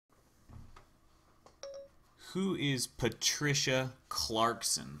Who is Patricia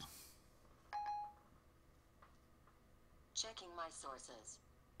Clarkson? Checking my sources.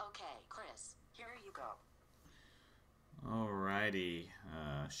 Okay, Chris, here you go. Alrighty.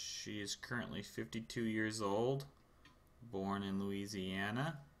 She is currently 52 years old, born in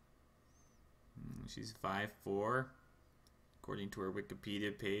Louisiana. She's 5'4". According to her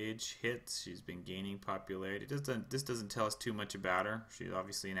Wikipedia page, hits. She's been gaining popularity. This doesn't tell us too much about her. She's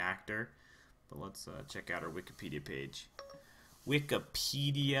obviously an actor, but let's check out her Wikipedia page.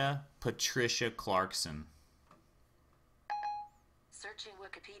 Wikipedia, Patricia Clarkson. Searching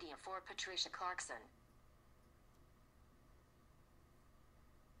Wikipedia for Patricia Clarkson.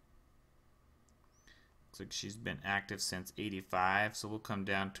 Looks like she's been active since '85, so we'll come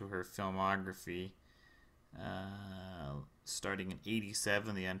down to her filmography. Starting in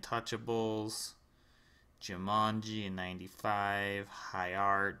 '87, The Untouchables, Jumanji in '95, High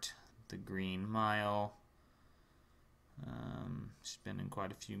Art, The Green Mile. She's been in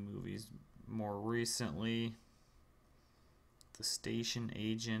quite a few movies more recently. The Station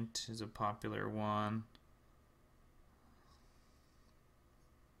Agent is a popular one.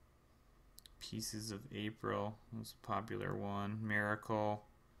 Pieces of April was a popular one. Miracle.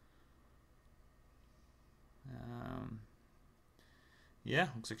 Yeah,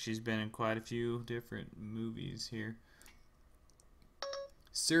 looks like she's been in quite a few different movies here.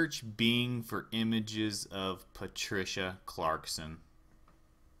 Search Bing for images of Patricia Clarkson.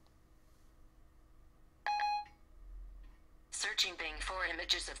 Searching Bing for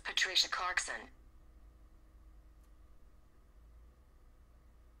images of Patricia Clarkson.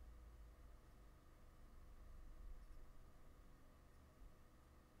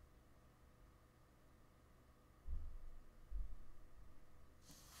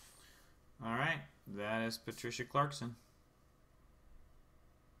 Alright, that is Patricia Clarkson.